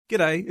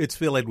G'day, it's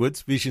Phil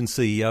Edwards, Vision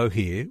CEO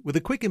here, with a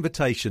quick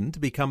invitation to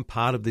become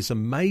part of this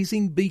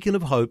amazing beacon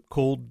of hope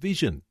called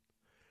Vision.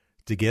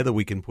 Together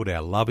we can put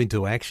our love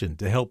into action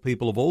to help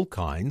people of all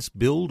kinds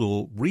build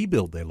or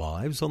rebuild their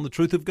lives on the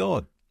truth of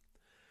God.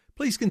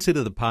 Please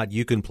consider the part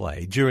you can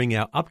play during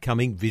our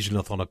upcoming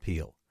Visionathon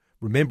appeal,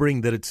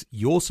 remembering that it's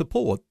your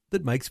support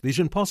that makes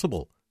Vision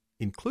possible,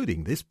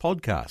 including this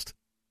podcast.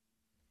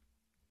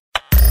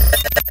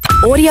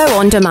 Audio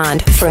on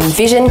demand from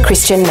Vision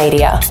Christian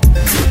Media.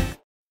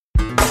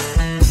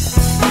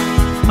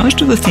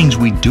 Most of the things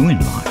we do in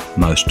life,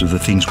 most of the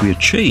things we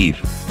achieve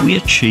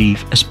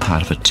as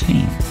part of a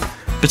team.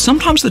 But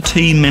sometimes the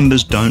team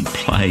members don't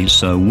play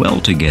so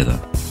well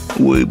together.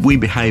 We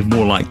behave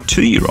more like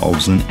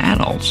 2-year-olds than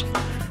adults.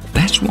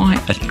 That's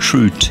why a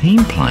true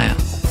team player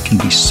can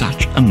be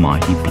such a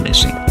mighty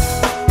blessing.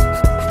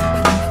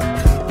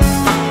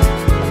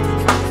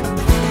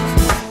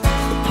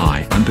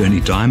 Hi, I'm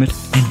Bernie Diamond,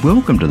 and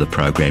welcome to the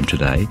program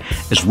today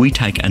as we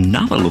take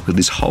another look at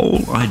this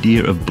whole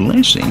idea of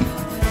blessing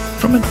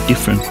from a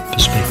different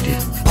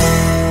perspective.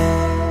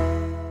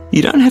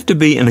 You don't have to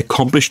be an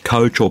accomplished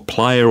coach or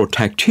player or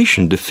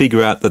tactician to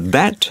figure out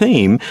that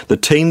team, the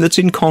team that's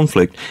in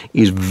conflict,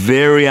 is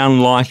very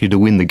unlikely to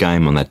win the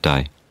game on that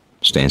day.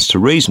 Stands to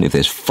reason if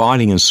there's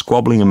fighting and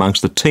squabbling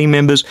amongst the team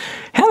members,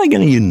 how are they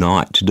going to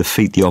unite to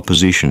defeat the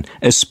opposition,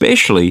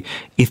 especially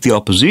if the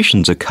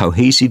opposition's a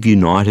cohesive,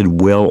 united,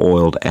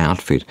 well-oiled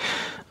outfit?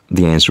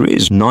 The answer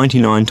is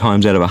 99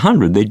 times out of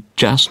 100, they're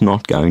just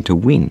not going to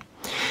win.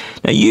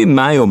 Now, you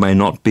may or may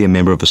not be a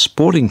member of a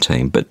sporting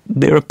team, but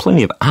there are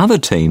plenty of other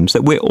teams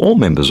that we're all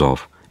members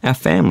of. Our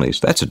families,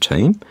 that's a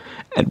team.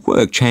 At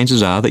work,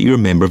 chances are that you're a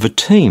member of a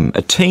team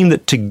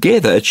that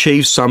together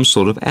achieves some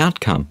sort of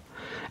outcome.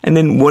 And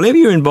then whatever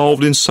you're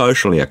involved in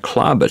socially, a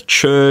club, a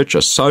church,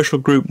 a social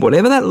group,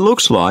 whatever that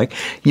looks like,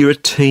 you're a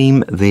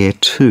team there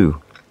too.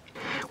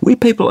 We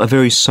people are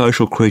very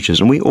social creatures,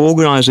 and we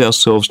organise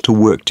ourselves to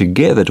work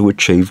together to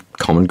achieve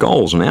common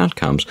goals and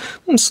outcomes.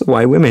 That's the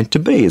way we're meant to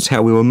be. It's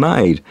how we were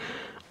made.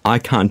 I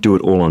can't do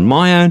it all on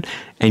my own,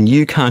 and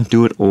you can't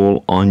do it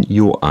all on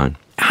your own.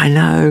 I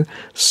know,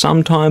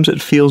 sometimes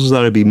it feels as though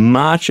it'd be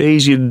much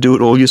easier to do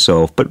it all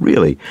yourself, but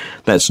really,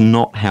 that's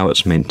not how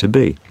it's meant to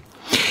be.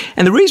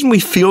 And the reason we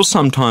feel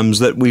sometimes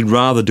that we'd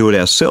rather do it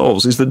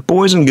ourselves is that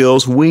boys and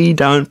girls, we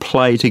don't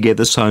play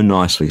together so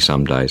nicely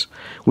some days.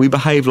 We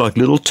behave like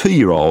little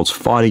 2-year-olds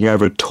fighting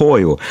over a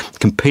toy or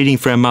competing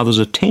for our mother's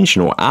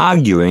attention or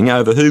arguing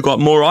over who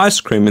got more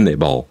ice cream in their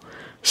bowl.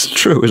 It's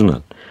true, isn't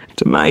it?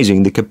 It's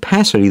amazing the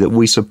capacity that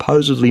we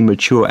supposedly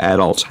mature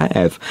adults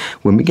have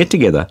when we get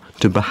together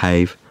to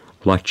behave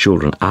like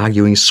children,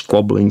 arguing,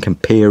 squabbling,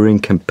 comparing,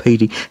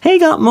 competing. He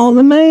got more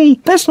than me.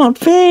 That's not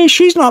fair.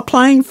 She's not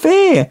playing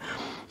fair.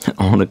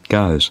 On it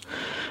goes.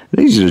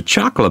 It's easy to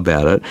chuckle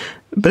about it,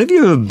 but have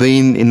you ever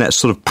been in that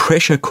sort of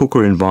pressure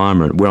cooker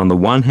environment where on the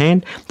one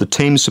hand, the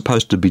team's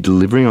supposed to be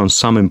delivering on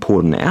some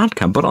important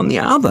outcome, but on the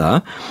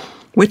other,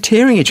 we're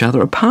tearing each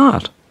other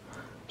apart?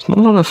 It's not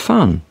a lot of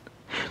fun.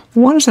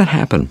 Why does that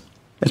happen?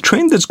 A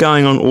trend that's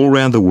going on all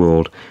around the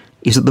world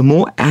is that the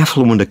more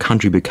affluent a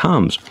country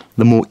becomes,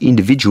 the more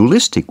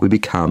individualistic we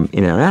become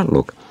in our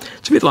outlook.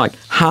 It's a bit like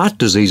heart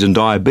disease and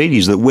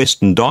diabetes that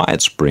Western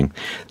diets bring.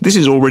 This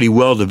is already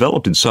well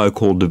developed in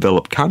so-called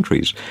developed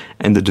countries,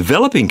 and the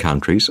developing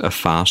countries are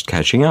fast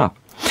catching up.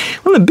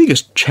 One of the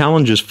biggest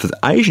challenges for the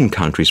Asian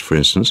countries, for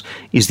instance,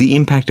 is the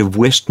impact of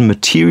Western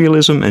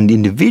materialism and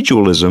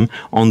individualism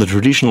on the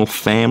traditional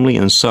family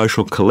and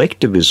social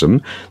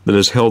collectivism that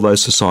has held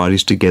those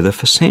societies together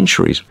for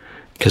centuries.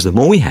 Because the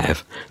more we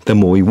have, the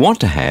more we want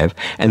to have,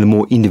 and the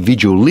more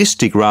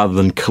individualistic rather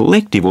than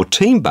collective or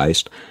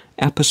team-based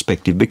our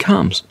perspective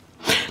becomes.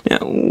 Now,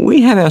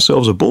 we have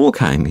ourselves a ball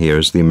game here,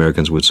 as the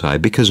Americans would say,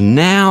 because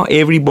now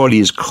everybody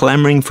is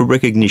clamouring for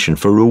recognition,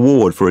 for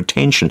reward, for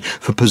attention,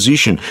 for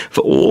position,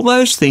 for all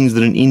those things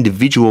that an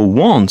individual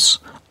wants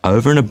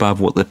over and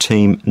above what the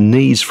team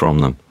needs from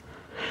them.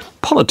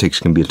 Politics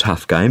can be a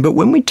tough game, but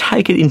when we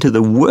take it into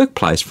the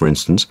workplace, for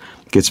instance,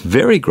 it gets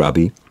very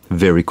grubby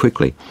very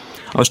quickly.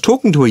 I was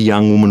talking to a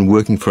young woman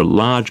working for a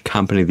large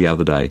company the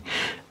other day.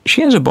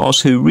 She has a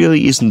boss who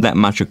really isn't that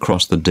much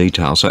across the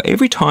details, so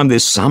every time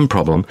there's some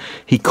problem,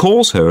 he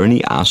calls her and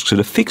he asks her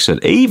to fix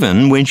it,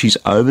 even when she's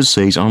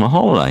overseas on a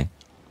holiday.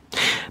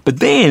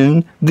 But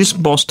then, this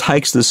boss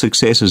takes the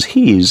success as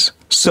his,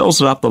 sells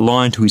it up the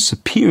line to his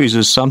superiors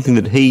as something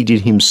that he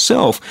did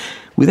himself,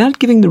 without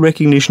giving the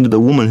recognition to the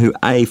woman who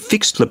A,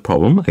 fixed the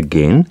problem,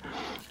 again,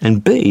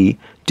 and B,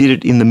 did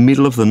it in the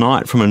middle of the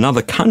night from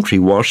another country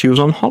while she was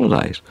on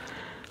holidays.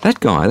 That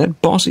guy,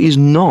 that boss, is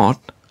not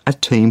a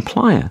team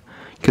player,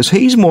 because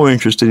he's more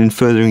interested in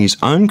furthering his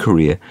own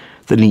career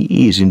than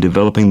he is in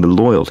developing the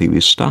loyalty of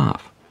his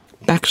staff.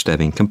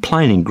 Backstabbing,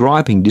 complaining,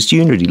 griping,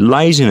 disunity,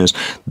 laziness,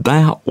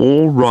 they are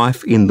all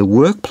rife in the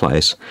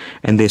workplace,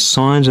 and they're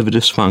signs of a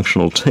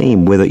dysfunctional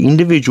team where the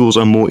individuals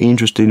are more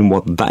interested in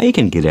what they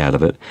can get out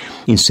of it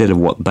instead of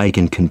what they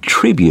can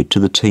contribute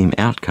to the team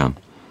outcome.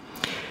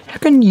 How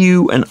can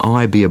you and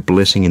I be a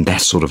blessing in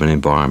that sort of an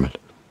environment?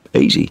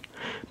 Easy.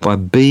 By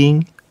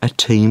being a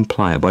team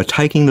player by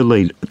taking the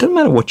lead. It doesn't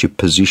matter what your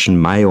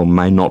position may or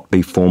may not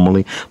be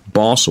formally,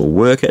 boss or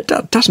worker,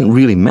 it doesn't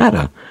really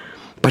matter.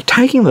 By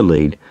taking the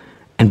lead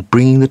and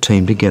bringing the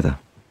team together.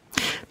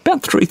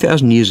 About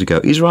 3,000 years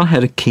ago, Israel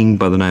had a king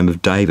by the name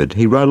of David.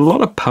 He wrote a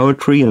lot of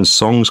poetry and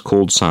songs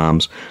called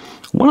Psalms.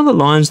 One of the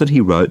lines that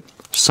he wrote,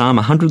 Psalm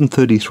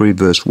 133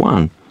 verse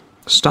 1,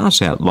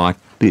 starts out like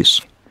this: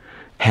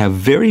 "How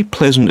very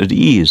pleasant it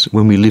is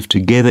when we live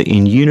together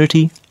in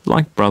unity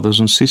like brothers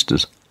and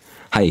sisters."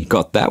 Hey,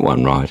 got that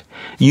one right.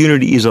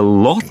 Unity is a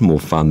lot more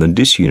fun than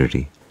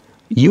disunity.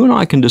 You and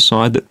I can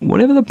decide that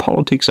whatever the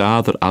politics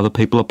are that other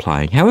people are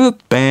playing, however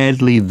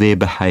badly they're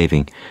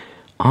behaving,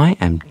 I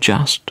am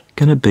just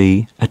going to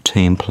be a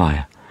team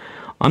player.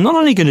 I'm not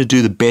only going to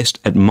do the best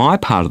at my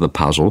part of the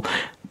puzzle,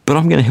 but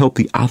I'm going to help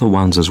the other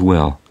ones as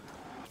well.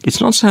 It's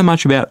not so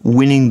much about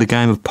winning the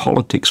game of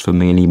politics for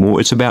me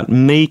anymore. It's about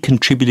me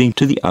contributing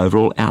to the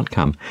overall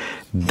outcome.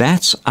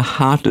 That's a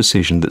hard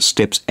decision that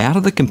steps out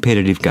of the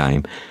competitive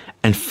game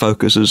and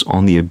focuses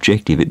on the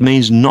objective. It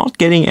means not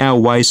getting our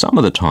way some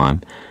of the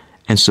time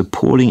and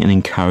supporting and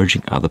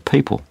encouraging other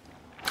people.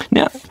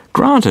 Now,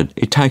 granted,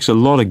 it takes a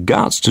lot of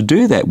guts to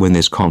do that when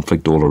there's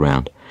conflict all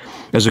around.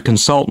 As a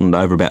consultant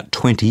over about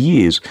 20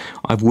 years,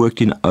 I've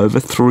worked in over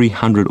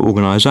 300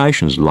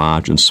 organisations,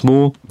 large and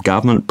small,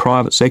 government,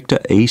 private sector,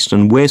 east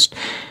and west,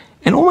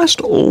 and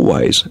almost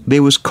always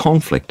there was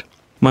conflict.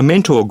 My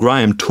mentor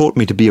Graham taught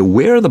me to be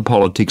aware of the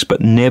politics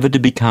but never to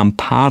become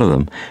part of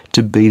them,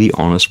 to be the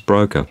honest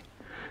broker.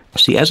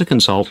 See, as a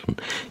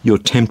consultant, you're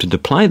tempted to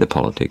play the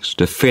politics,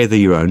 to feather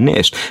your own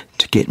nest,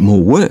 to get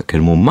more work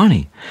and more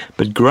money.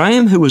 But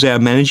Graham, who was our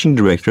managing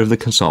director of the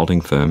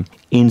consulting firm,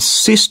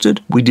 insisted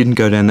we didn't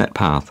go down that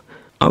path.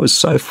 I was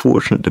so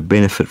fortunate to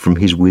benefit from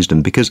his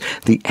wisdom because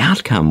the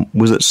outcome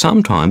was that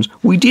sometimes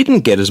we didn't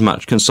get as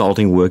much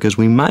consulting work as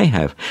we may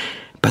have.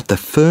 But the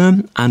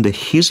firm under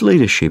his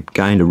leadership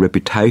gained a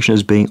reputation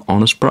as being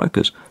honest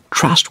brokers,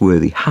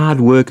 trustworthy, hard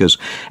workers.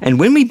 And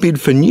when we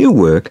bid for new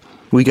work,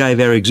 we gave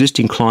our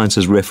existing clients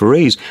as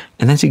referees,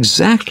 and that's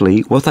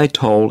exactly what they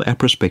told our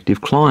prospective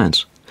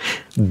clients.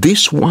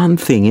 This one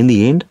thing, in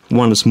the end,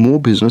 won us more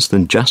business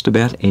than just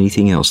about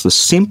anything else. The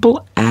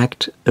simple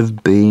act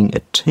of being a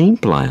team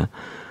player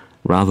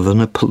rather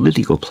than a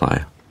political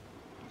player.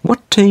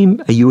 What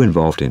team are you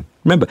involved in?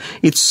 Remember,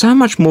 it's so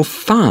much more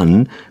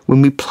fun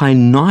when we play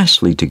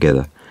nicely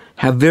together.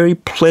 How very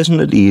pleasant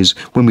it is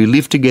when we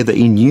live together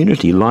in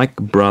unity like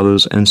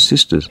brothers and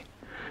sisters.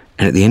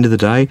 And at the end of the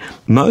day,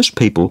 most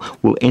people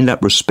will end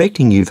up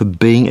respecting you for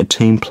being a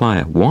team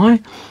player. Why?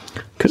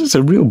 Because it's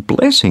a real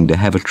blessing to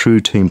have a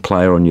true team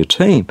player on your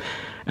team.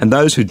 And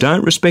those who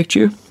don't respect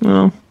you,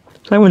 well,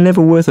 they were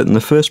never worth it in the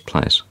first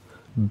place.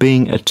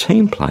 Being a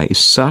team player is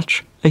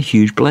such a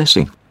huge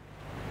blessing.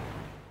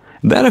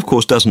 That, of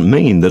course, doesn't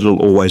mean that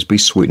it'll always be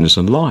sweetness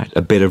and light,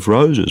 a bed of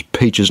roses,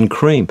 peaches and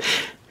cream,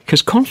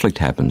 because conflict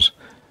happens.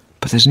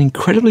 But there's an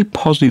incredibly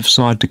positive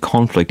side to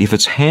conflict if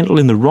it's handled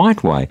in the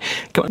right way.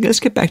 Come on, let's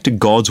get back to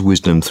God's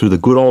wisdom through the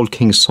good old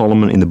King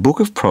Solomon in the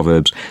book of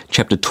Proverbs,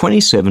 chapter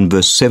 27,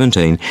 verse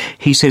 17.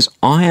 He says,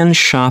 "Iron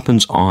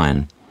sharpens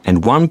iron,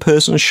 and one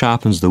person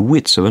sharpens the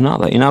wits of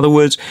another." In other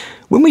words,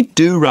 when we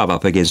do rub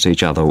up against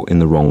each other in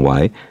the wrong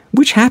way,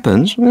 which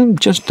happens,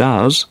 just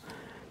does,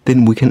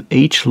 then we can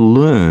each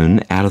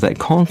learn out of that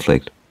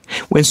conflict.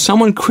 When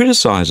someone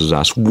criticises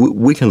us,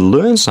 we can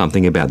learn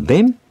something about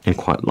them and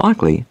quite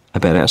likely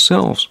about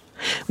ourselves.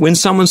 When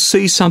someone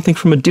sees something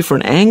from a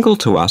different angle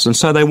to us and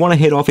so they want to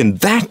head off in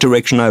that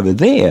direction over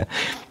there,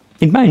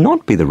 it may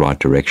not be the right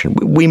direction.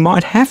 We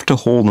might have to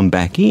haul them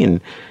back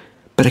in,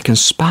 but it can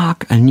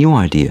spark a new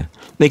idea.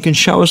 It can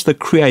show us the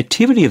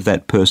creativity of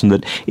that person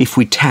that if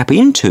we tap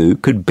into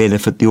could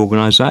benefit the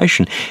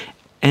organisation.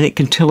 And it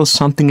can tell us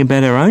something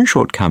about our own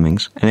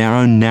shortcomings and our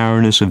own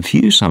narrowness of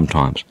view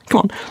sometimes. Come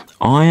on,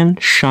 iron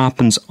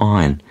sharpens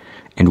iron,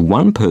 and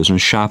one person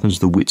sharpens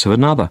the wits of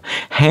another.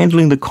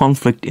 Handling the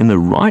conflict in the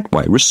right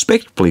way,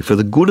 respectfully, for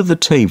the good of the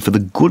team, for the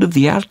good of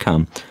the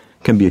outcome,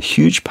 can be a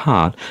huge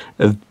part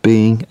of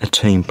being a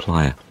team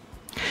player.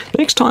 The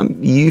next time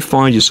you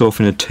find yourself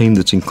in a team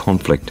that's in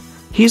conflict,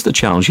 here's the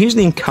challenge, here's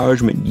the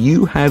encouragement.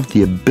 You have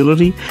the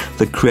ability,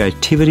 the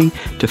creativity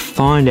to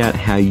find out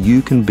how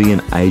you can be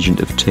an agent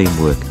of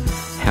teamwork,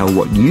 how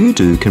what you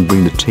do can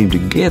bring the team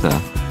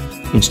together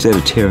instead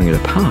of tearing it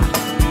apart.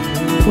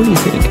 What do you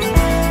think?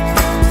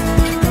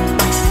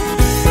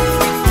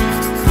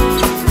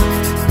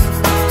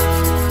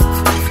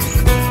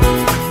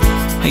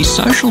 Hey,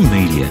 social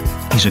media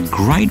is a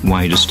great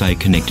way to stay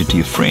connected to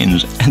your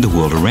friends and the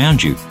world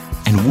around you.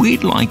 And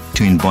we'd like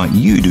to invite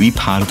you to be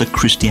part of the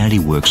Christianity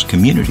Works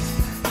community.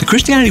 The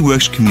Christianity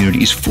Works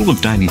community is full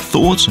of daily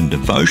thoughts and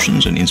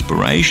devotions and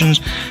inspirations,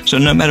 so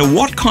no matter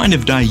what kind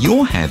of day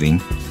you're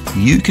having,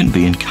 you can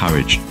be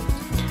encouraged.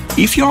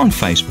 If you're on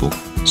Facebook,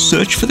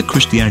 search for the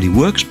Christianity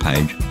Works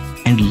page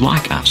and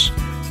like us.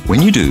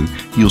 When you do,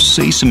 you'll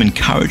see some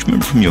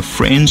encouragement from your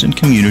friends and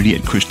community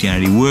at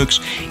Christianity Works,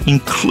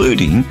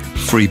 including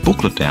free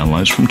booklet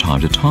downloads from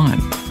time to time.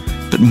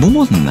 But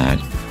more than that,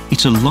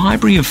 It's a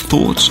library of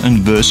thoughts and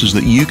verses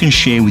that you can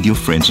share with your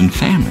friends and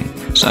family.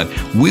 So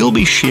we'll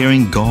be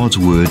sharing God's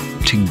Word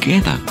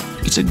together.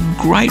 It's a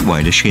great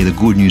way to share the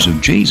good news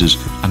of Jesus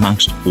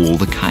amongst all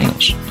the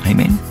chaos.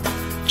 Amen?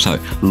 So,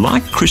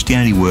 like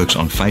Christianity Works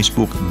on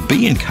Facebook,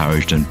 be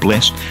encouraged and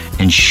blessed,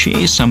 and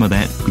share some of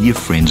that with your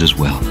friends as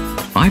well.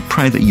 I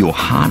pray that your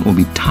heart will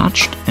be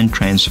touched and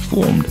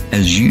transformed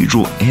as you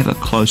draw ever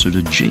closer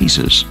to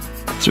Jesus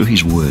through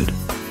His Word.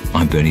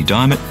 I'm Bernie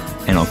Diamond,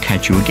 and I'll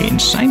catch you again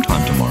same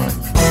time tomorrow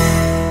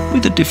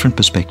with a different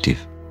perspective.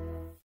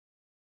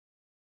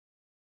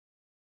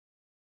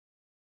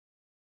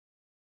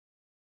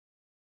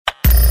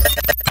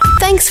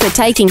 Thanks for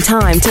taking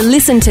time to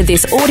listen to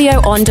this audio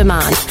on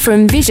demand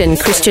from Vision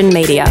Christian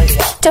Media.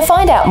 To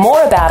find out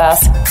more about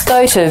us,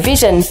 go to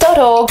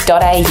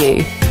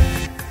vision.org.au.